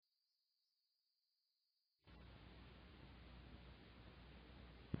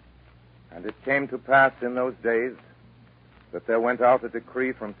And it came to pass in those days that there went out a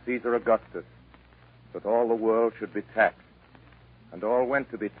decree from Caesar Augustus that all the world should be taxed. And all went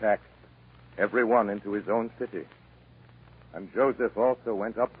to be taxed, every one into his own city. And Joseph also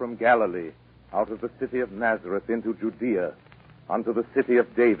went up from Galilee, out of the city of Nazareth into Judea, unto the city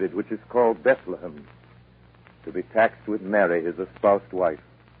of David, which is called Bethlehem, to be taxed with Mary, his espoused wife,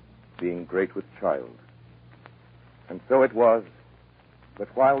 being great with child. And so it was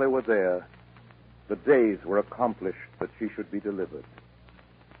that while they were there, the days were accomplished that she should be delivered.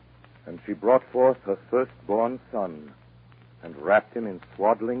 And she brought forth her firstborn son, and wrapped him in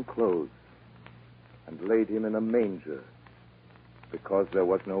swaddling clothes, and laid him in a manger, because there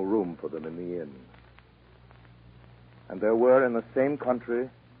was no room for them in the inn. And there were in the same country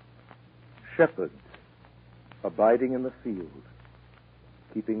shepherds abiding in the field,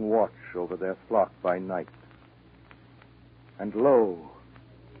 keeping watch over their flock by night. And lo,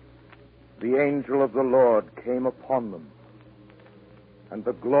 the angel of the Lord came upon them, and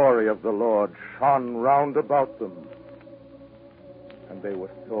the glory of the Lord shone round about them, and they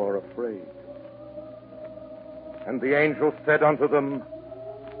were sore afraid. And the angel said unto them,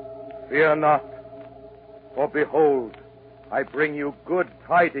 Fear not, for behold, I bring you good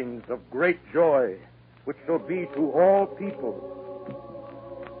tidings of great joy, which shall be to all people.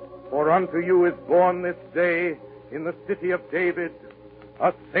 For unto you is born this day in the city of David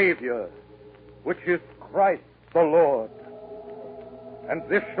a Savior, which is Christ the Lord. And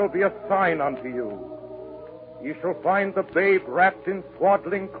this shall be a sign unto you. Ye shall find the babe wrapped in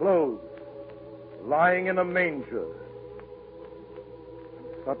swaddling clothes, lying in a manger. And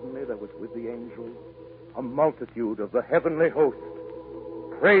suddenly there was with the angel a multitude of the heavenly host,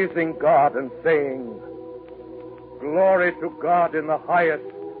 praising God and saying, Glory to God in the highest,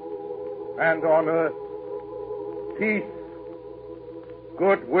 and on earth peace,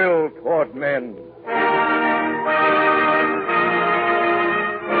 goodwill toward men.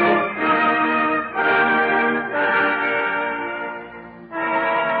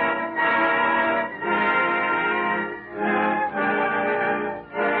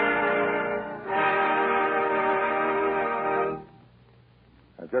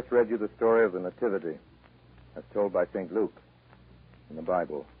 I just read you the story of the Nativity as told by St. Luke in the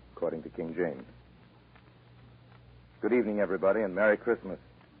Bible, according to King James. Good evening, everybody, and Merry Christmas.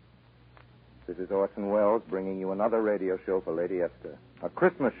 This is Orson Welles bringing you another radio show for Lady Esther, a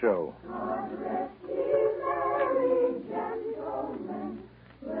Christmas show. God rest ye merry gentlemen,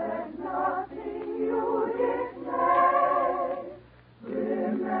 let nothing you dismay.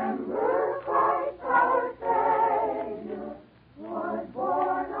 Remember Christ our Savior was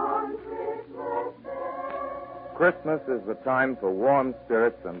born on Christmas Day. Christmas is the time for warm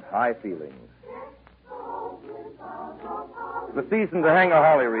spirits and high feelings. The season to hang a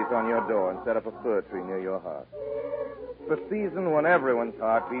holly wreath on your door and set up a fir tree near your heart. The season when everyone's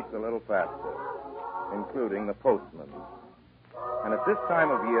heart beats a little faster, including the postman. And at this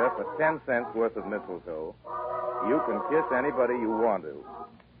time of year, for 10 cents worth of mistletoe, you can kiss anybody you want to.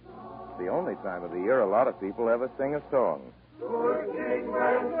 It's the only time of the year a lot of people ever sing a song. Good King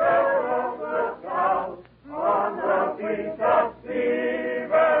Master of the South, on the feast of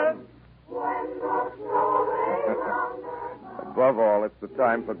Stephen, when the snow lay on the Above all, it's the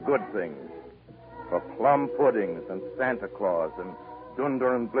time for good things, for plum puddings and Santa Claus and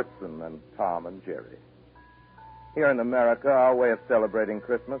Dunder and Blitzen and Tom and Jerry. Here in America, our way of celebrating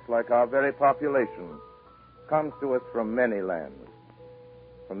Christmas, like our very population, comes to us from many lands.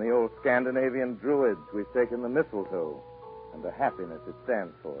 From the old Scandinavian Druids, we've taken the mistletoe and the happiness it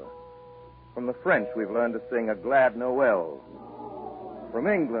stands for. From the French, we've learned to sing a glad Noel. From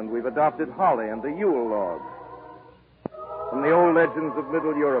England, we've adopted holly and the Yule log. From the old legends of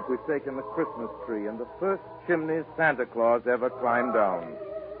Middle Europe, we've taken the Christmas tree, and the first chimneys Santa Claus ever climbed down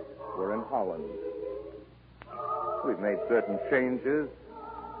were in Holland. We've made certain changes.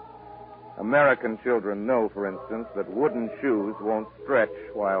 American children know, for instance, that wooden shoes won't stretch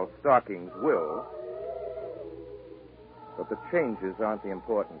while stockings will. But the changes aren't the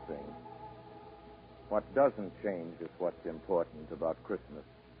important thing. What doesn't change is what's important about Christmas.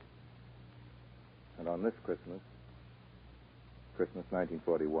 And on this Christmas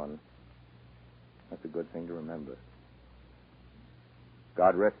 1941, that's a good thing to remember.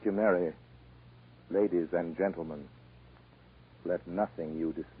 God rest you merry, ladies and gentlemen. Let nothing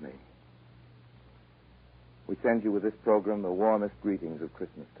you dismay. We send you with this program the warmest greetings of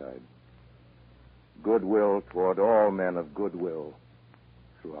Christmastide. Goodwill toward all men of goodwill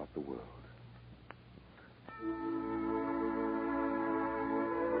throughout the world.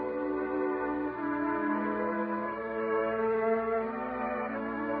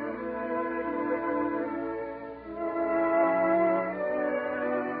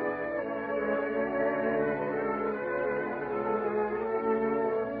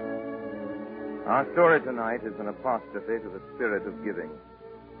 Our story tonight is an apostrophe to the spirit of giving.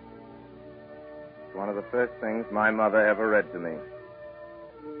 It's one of the first things my mother ever read to me.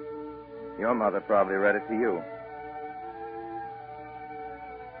 Your mother probably read it to you.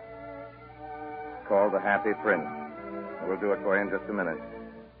 It's called The Happy Prince. We'll do it for you in just a minute.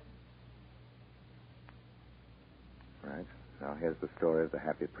 Right. Now here's the story of The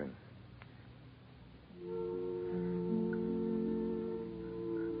Happy Prince.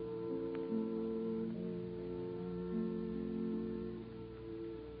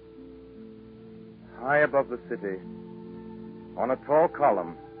 High above the city, on a tall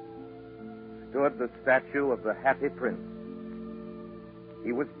column, stood the statue of the Happy Prince.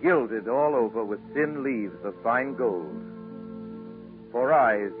 He was gilded all over with thin leaves of fine gold. For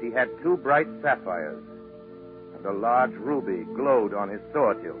eyes, he had 2 bright sapphires, and a large ruby glowed on his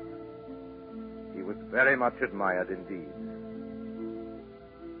sword hilt. He was very much admired indeed.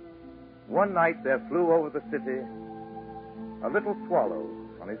 One night there flew over the city a little swallow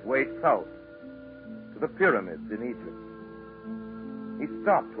on his way south to the pyramids in Egypt. He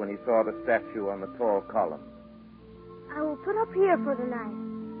stopped when he saw the statue on the tall column. I will put up here for the night.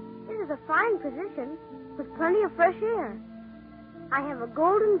 This is a fine position with plenty of fresh air. I have a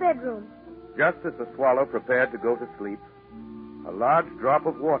golden bedroom. Just as the swallow prepared to go to sleep, a large drop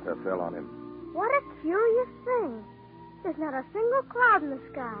of water fell on him. What a curious thing. There's not a single cloud in the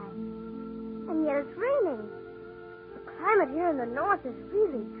sky. And yet it's raining. The climate here in the north is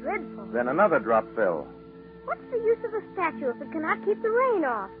really dreadful. Then another drop fell. What's the use of a statue if it cannot keep the rain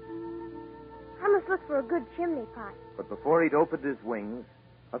off? I must look for a good chimney pot. But before he'd opened his wings,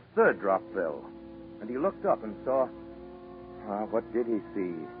 a third drop fell. And he looked up and saw... what did he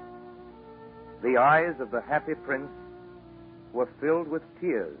see? The eyes of the Happy Prince were filled with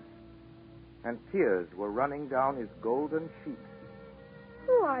tears, and tears were running down his golden cheeks.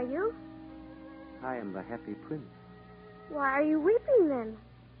 Who are you? I am the Happy Prince. Why are you weeping then?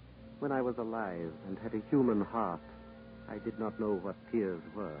 When I was alive and had a human heart, I did not know what tears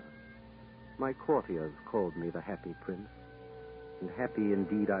were. My courtiers called me the Happy Prince, and happy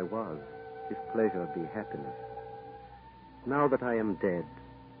indeed I was, if pleasure be happiness. Now that I am dead,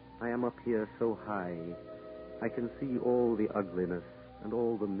 I am up here so high, I can see all the ugliness and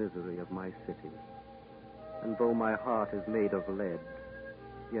all the misery of my city. And though my heart is made of lead,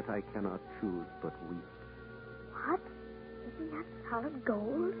 yet I cannot choose but weep. What? Isn't that solid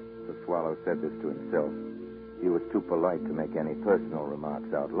gold? The swallow said this to himself. He was too polite to make any personal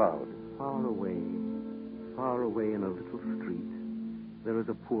remarks out loud. Far away in a little street, there is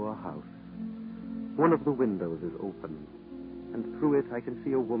a poor house. One of the windows is open, and through it I can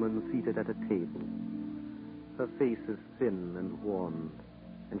see a woman seated at a table. Her face is thin and worn,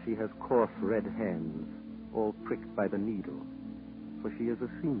 and she has coarse red hands, all pricked by the needle, for she is a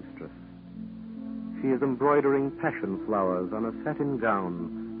seamstress. She is embroidering passion flowers on a satin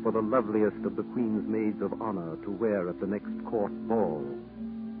gown for the loveliest of the Queen's maids of honor to wear at the next court ball.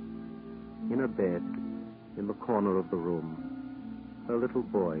 In a bed, in the corner of the room, her little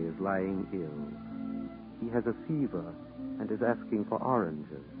boy is lying ill. He has a fever and is asking for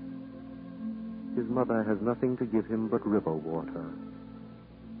oranges. His mother has nothing to give him but river water,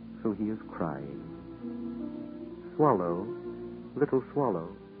 so he is crying. Swallow, little swallow,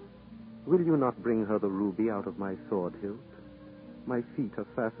 will you not bring her the ruby out of my sword hilt? My feet are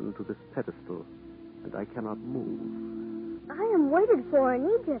fastened to this pedestal, and I cannot move. I am waited for in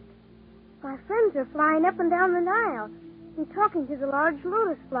Egypt. My friends are flying up and down the Nile and talking to the large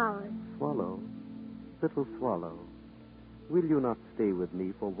lotus flowers. Swallow, little swallow, will you not stay with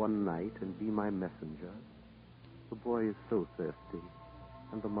me for one night and be my messenger? The boy is so thirsty,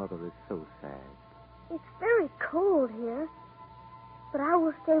 and the mother is so sad. It's very cold here, but I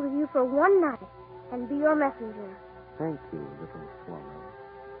will stay with you for one night and be your messenger. Thank you, little swallow.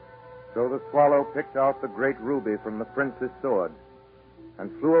 So the swallow picked out the great ruby from the prince's sword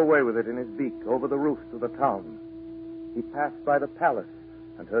and flew away with it in his beak over the roofs of the town. He passed by the palace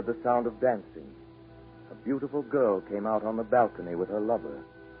and heard the sound of dancing. A beautiful girl came out on the balcony with her lover.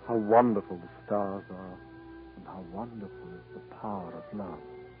 How wonderful the stars are, and how wonderful is the power of love.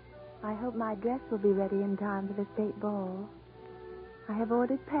 I hope my dress will be ready in time for the state ball. I have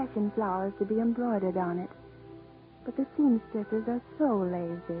ordered passion flowers to be embroidered on it, but the seamstresses are so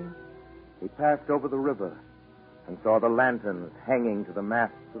lazy. He passed over the river and saw the lanterns hanging to the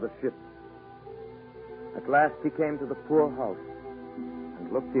masts of the ships. At last he came to the poor house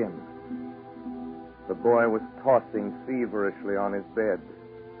and looked in. The boy was tossing feverishly on his bed,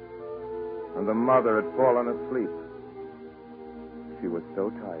 and the mother had fallen asleep. She was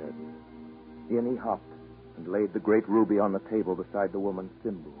so tired. In he hopped and laid the great ruby on the table beside the woman's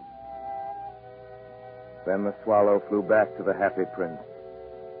thimble. Then the swallow flew back to the happy prince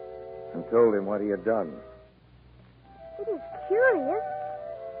and told him what he had done. It is curious,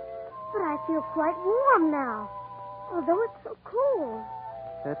 but I feel quite warm now, although it's so cold.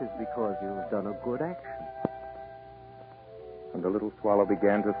 That is because you've done a good action. And the little swallow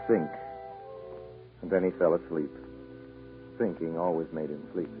began to sink. And then he fell asleep. Thinking always made him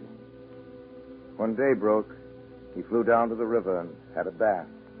sleepy. When day broke, he flew down to the river and had a bath.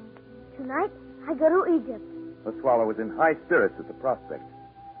 Tonight, I go to Egypt. The swallow was in high spirits at the prospect.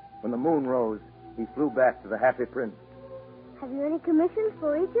 When the moon rose, he flew back to the happy prince. Have you any commissions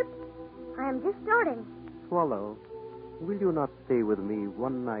for Egypt? I am just starting. Swallow, will you not stay with me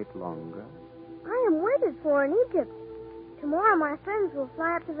one night longer? I am waited for in Egypt. Tomorrow my friends will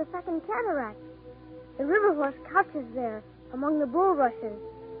fly up to the second cataract. The river horse couches there among the bulrushes.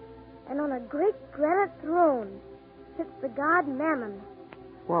 And on a great granite throne sits the god Mammon.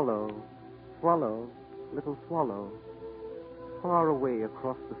 Swallow, swallow, little swallow. Far away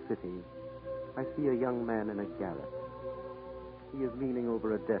across the city, I see a young man in a garret. He is leaning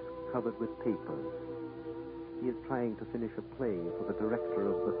over a desk covered with papers. He is trying to finish a play for the director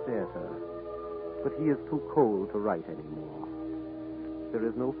of the theater, but he is too cold to write anymore. There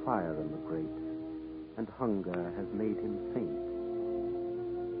is no fire in the grate, and hunger has made him faint.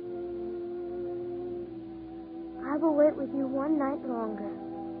 I will wait with you one night longer.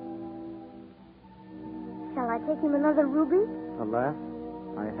 Shall I take him another ruby? Alas,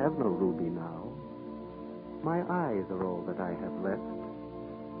 I have no ruby now. My eyes are all that I have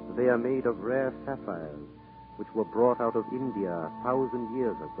left. They are made of rare sapphires, which were brought out of India 1,000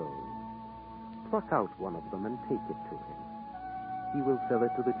 years ago. Pluck out one of them and take it to him. He will sell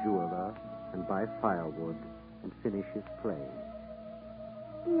it to the jeweler and buy firewood and finish his play.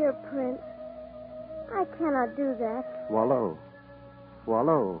 Dear Prince, I cannot do that. Swallow,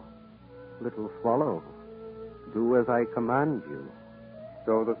 swallow, little swallow, do as I command you.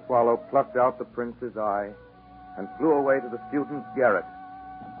 So the swallow plucked out the prince's eye and flew away to the student's garret.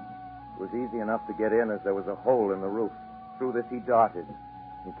 It was easy enough to get in as there was a hole in the roof. Through this he darted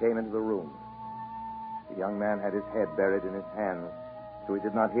and came into the room. The young man had his head buried in his hands, so he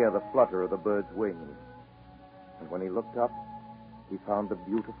did not hear the flutter of the bird's wings. And when he looked up, he found the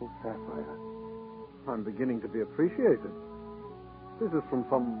beautiful sapphire. I'm beginning to be appreciated. This is from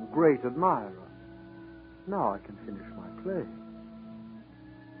some great admirer. Now I can finish my play.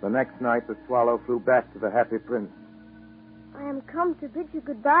 The next night, the swallow flew back to the happy prince. I am come to bid you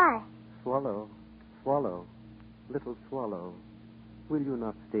goodbye. Swallow, swallow, little swallow, will you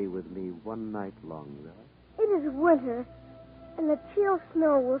not stay with me one night longer? It is winter, and the chill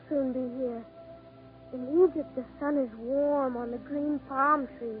snow will soon be here. In Egypt, the sun is warm on the green palm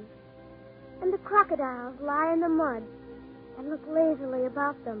trees, and the crocodiles lie in the mud and look lazily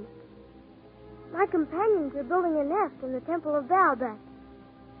about them. My companions are building a nest in the temple of Baalbek.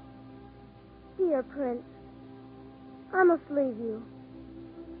 Dear Prince, I must leave you.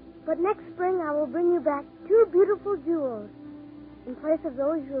 But next spring I will bring you back 2 beautiful jewels in place of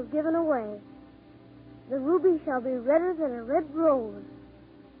those you have given away. The ruby shall be redder than a red rose,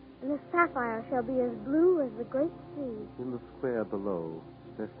 and the sapphire shall be as blue as the great sea. In the square below,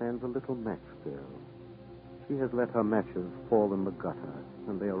 there stands a little match girl. She has let her matches fall in the gutter,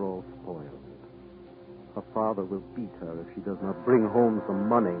 and they are all spoiled. Her father will beat her if she does not bring home some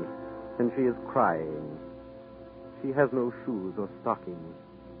money, and she is crying. She has no shoes or stockings,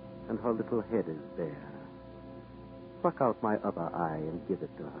 and her little head is bare. Pluck out my other eye and give it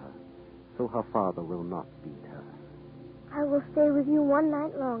to her, so her father will not beat her. I will stay with you one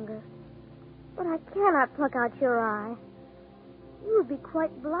night longer, but I cannot pluck out your eye. You would be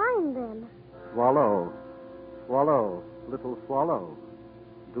quite blind then. Swallow, swallow, little swallow,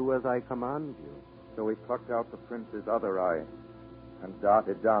 do as I command you. So he plucked out the prince's other eye and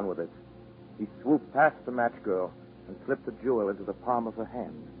darted down with it. He swooped past the match girl and slipped the jewel into the palm of her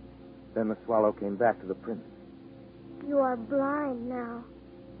hand. Then the swallow came back to the prince. You are blind now,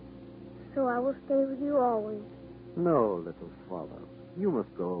 so I will stay with you always. No, little swallow, you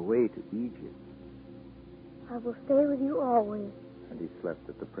must go away to Egypt. I will stay with you always. And he slept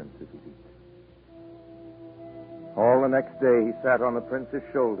at the prince's feet. All the next day he sat on the prince's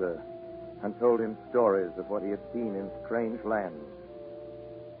shoulder and told him stories of what he had seen in strange lands.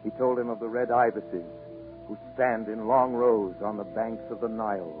 He told him of the red ibises who stand in long rows on the banks of the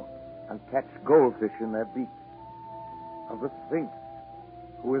Nile and catch goldfish in their beaks, of the Sphinx,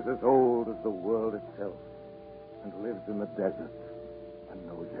 who is as old as the world itself and lives in the desert and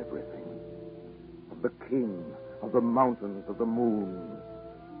knows everything, of the king of the mountains of the moon,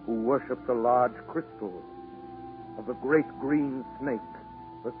 who worships a large crystal, of the great green snake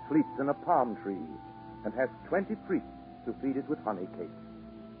that sleeps in a palm tree, and has 20 priests to feed it with honey cakes.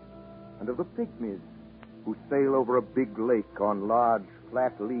 And of the pygmies who sail over a big lake on large,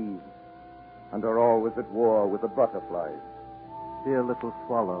 flat leaves and are always at war with the butterflies. Dear little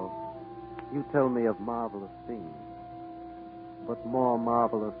swallow, you tell me of marvelous things. But more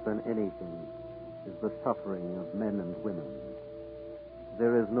marvelous than anything is the suffering of men and women.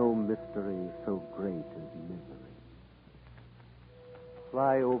 There is no mystery so great as misery.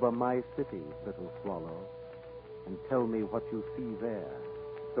 Fly over my city, little swallow, and tell me what you see there.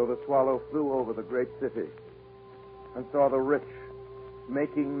 So the swallow flew over the great city and saw the rich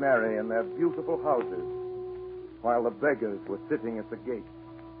making merry in their beautiful houses, while the beggars were sitting at the gates.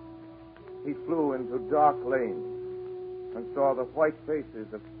 He flew into dark lanes and saw the white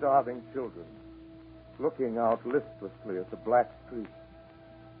faces of starving children looking out listlessly at the black streets.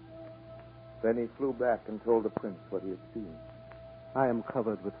 Then he flew back and told the prince what he had seen. I am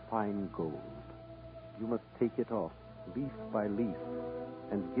covered with fine gold. You must take it off, leaf by leaf,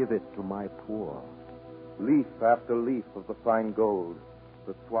 and give it to my poor. Leaf after leaf of the fine gold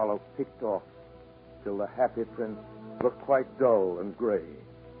the swallow picked off, till the happy prince looked quite dull and gray.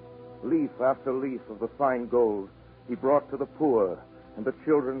 Leaf after leaf of the fine gold he brought to the poor, and the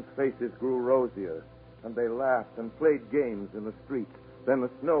children's faces grew rosier, and they laughed and played games in the street. Then the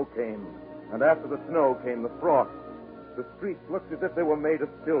snow came, and after the snow came the frost. The streets looked as if they were made of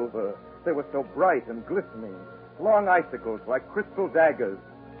silver. They were so bright and glistening. Long icicles, like crystal daggers,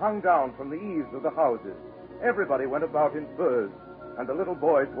 hung down from the eaves of the houses. Everybody went about in furs, and the little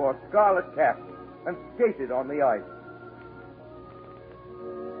boys wore scarlet caps and skated on the ice.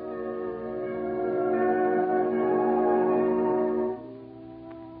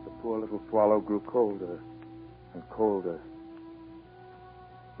 The poor little swallow grew colder and colder.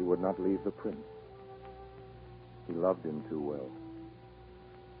 He would not leave the prince. He loved him too well.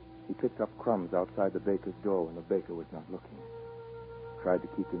 He picked up crumbs outside the baker's door when the baker was not looking. Tried to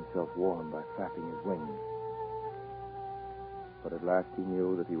keep himself warm by flapping his wings. But at last he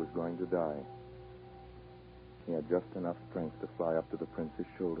knew that he was going to die. He had just enough strength to fly up to the prince's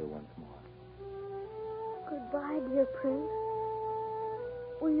shoulder once more. Goodbye, dear prince.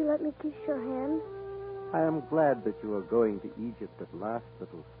 Will you let me kiss your hand? I am glad that you are going to Egypt at last,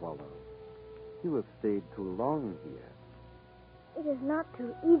 little swallow. You have stayed too long here. It is not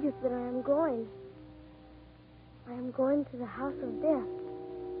to Egypt that I am going. I am going to the house of death.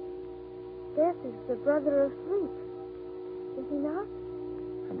 Death is the brother of sleep. Is he not?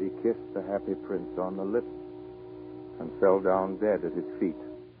 And he kissed the happy prince on the lips and fell down dead at his feet.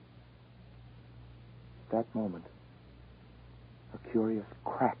 At that moment, a curious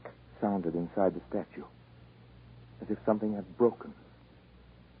crack sounded inside the statue, as if something had broken.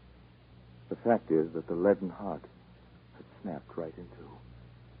 The fact is that the leaden heart had snapped right in two.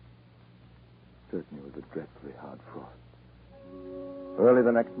 Certainly it was a dreadfully hard frost. Early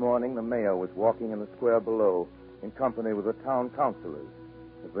the next morning, the mayor was walking in the square below in company with the town councilors.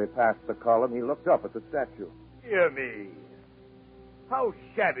 As they passed the column, he looked up at the statue. Dear me, how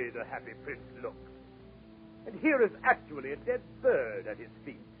shabby the happy prince looks. And here is actually a dead bird at his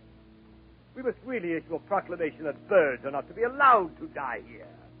feet. We must really issue a proclamation that birds are not to be allowed to die here.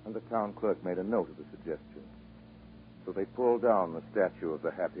 And the town clerk made a note of the suggestion. So they pulled down the statue of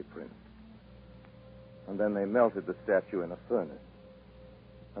the happy prince. And then they melted the statue in a furnace.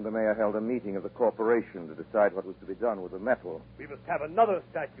 And the mayor held a meeting of the corporation to decide what was to be done with the metal. We must have another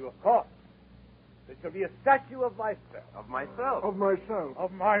statue, of course. There shall be a statue of myself. Of myself? Of myself.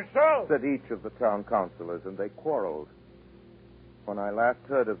 Of myself? Said each of the town councilors, and they quarreled. When I last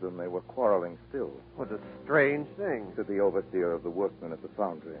heard of them, they were quarreling still. What a strange thing. Said the overseer of the workmen at the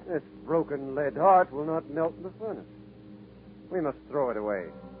foundry. This broken lead heart will not melt in the furnace. We must throw it away.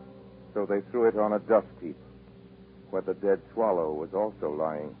 So they threw it on a dust heap, where the dead swallow was also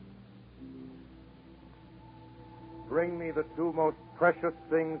lying. Bring me the two most precious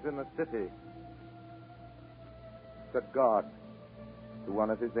things in the city, said God to one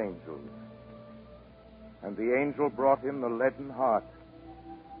of his angels. And the angel brought him the leaden heart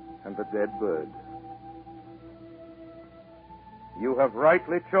and the dead bird. You have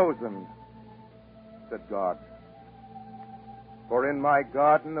rightly chosen, said God. For in my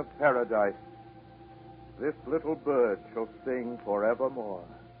garden of paradise, this little bird shall sing forevermore.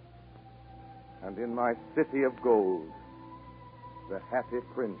 And in my city of gold, the happy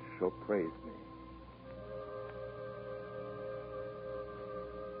prince shall praise me.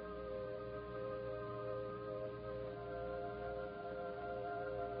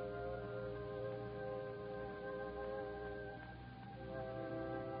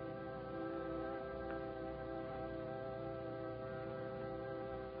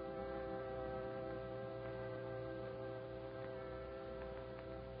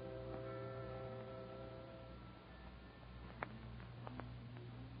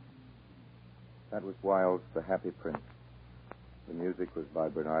 That was Wilde's The Happy Prince. The music was by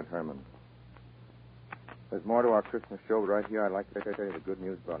Bernard Herrmann. There's more to our Christmas show, but right here I'd like to tell you the good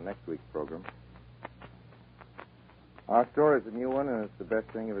news about next week's program. Our store is a new one, and it's the best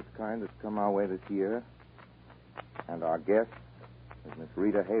thing of its kind that's come our way this year. And our guest is Miss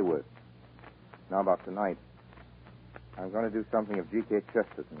Rita Hayworth. Now about tonight. I'm going to do something of G.K.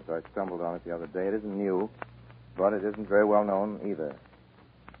 Chesterton's. I stumbled on it the other day. It isn't new, but it isn't very well known either.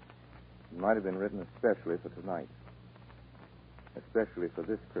 It might have been written especially for tonight. Especially for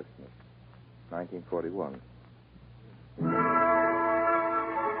this Christmas, 1941.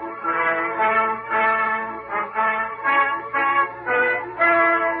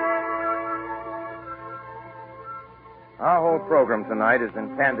 Our whole program tonight is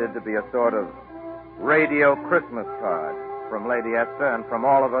intended to be a sort of radio Christmas card from Lady Esther and from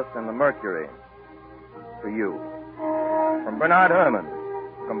all of us in the Mercury to you. From Bernard Herrmann,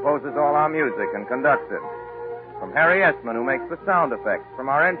 who composes all our music and conducts it. From Harry Esmond, who makes the sound effects. From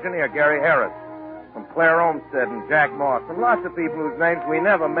our engineer, Gary Harris. From Claire Olmsted and Jack Moss. From lots of people whose names we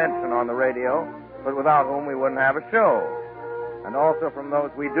never mention on the radio, but without whom we wouldn't have a show. And also from those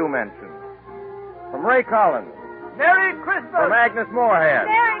we do mention. From Ray Collins. Merry Christmas! From Agnes Moorehead.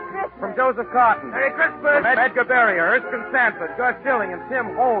 Merry Christmas. From Joseph Cotton. Merry Christmas! From Edgar Barrier, Erskine Sanford, Gus Schilling, and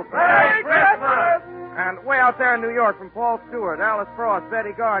Tim Holt. Merry Christmas! And way out there in New York, from Paul Stewart, Alice Frost,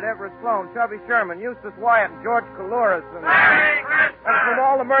 Betty Gard, Everett Sloan, Chubby Sherman, Eustace Wyatt, and George Coulouris. And from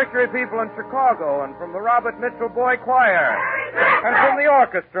all the Mercury people in Chicago, and from the Robert Mitchell Boy Choir, and from the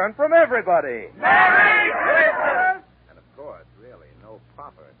orchestra, and from everybody. Merry Christmas! And of course, really, no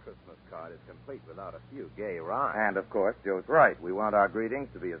proper Christmas card is complete without a few gay rhymes. And, of course, Joe's right. We want our greetings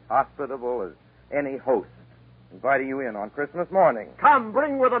to be as hospitable as any host, inviting you in on Christmas morning. Come,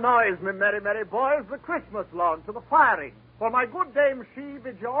 bring with a noise, me merry, merry boys, the Christmas lawn to the firing. For my good Dame she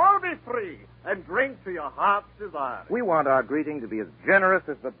bids you all be free, and drink to your heart's desire. We want our greeting to be as generous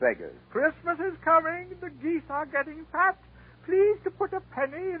as the beggars. Christmas is coming, the geese are getting fat. Please to put a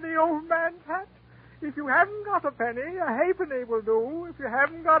penny in the old man's hat. If you haven't got a penny, a halfpenny will do. If you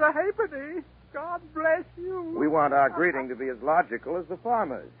haven't got a halfpenny, God bless you. We want our greeting to be as logical as the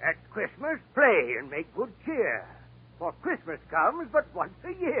farmers. At Christmas, play and make good cheer. For Christmas comes but once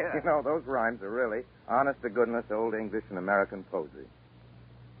a year. You know, those rhymes are really honest-to-goodness old English and American poesy.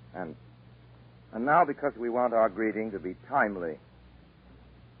 And now, because we want our greeting to be timely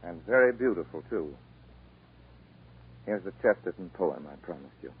and very beautiful, too, here's the Chesterton poem I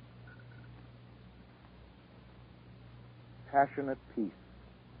promised you. Passionate peace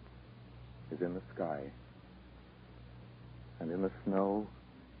is in the sky, and in the snow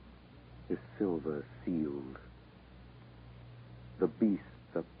is silver sealed. The beasts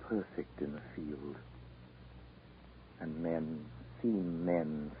are perfect in the field, and men seem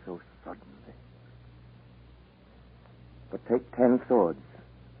men so suddenly. But take 10 swords,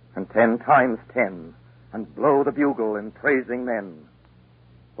 and 10 times 10, and blow the bugle in praising men,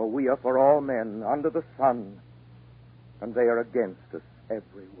 for we are for all men under the sun, and they are against us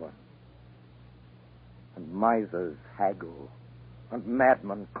every one. And misers haggle, and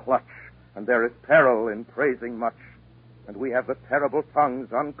madmen clutch, and there is peril in praising much, and we have the terrible tongues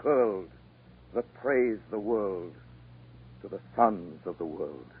uncurled that praise the world to the sons of the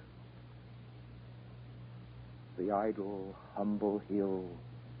world. The idle, humble hill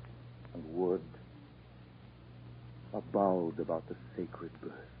and wood are bowed about the sacred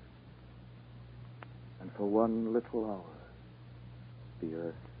birth, and for one little hour the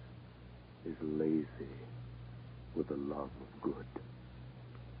earth is lazy with the love of good.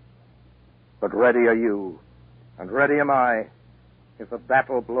 But ready are you, and ready am I, if the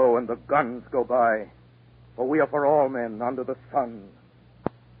battle blow and the guns go by, for we are for all men under the sun,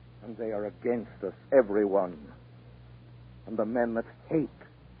 and they are against us every one. And the men that hate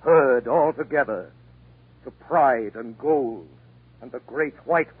herd all together to pride and gold and the great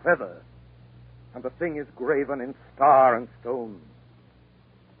white feather, and the thing is graven in star and stone,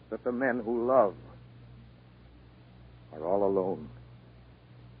 that the men who love are all alone.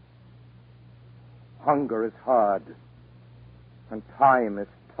 Hunger is hard, and time is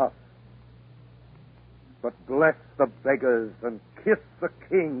tough. But bless the beggars and kiss the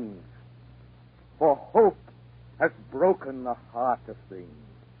kings, for hope has broken the heart of things,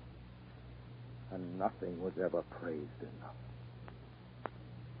 and nothing was ever praised enough.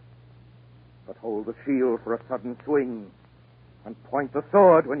 But hold the shield for a sudden swing, and point the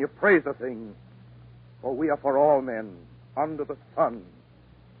sword when you praise a thing, for we are for all men under the sun,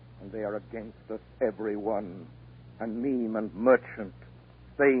 and they are against us every one, and meme and merchant,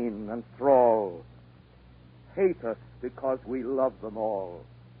 thane and thrall, hate us because we love them all.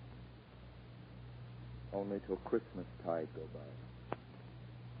 only till Christmas tide go by.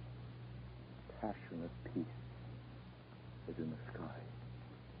 Passionate peace is in the sky.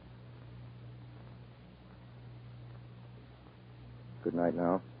 Good night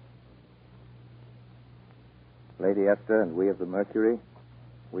now. Lady Esther and we of the Mercury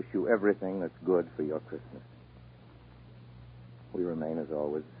wish you everything that's good for your Christmas. We remain, as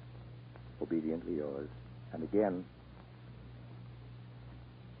always, obediently yours. And again,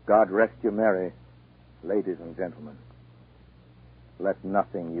 God rest you merry, ladies and gentlemen. Let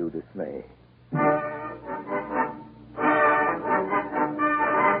nothing you dismay.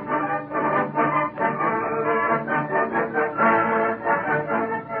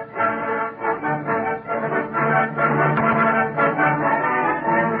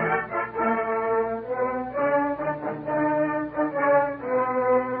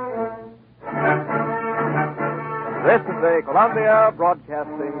 This is the Columbia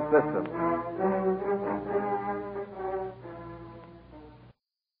Broadcasting System.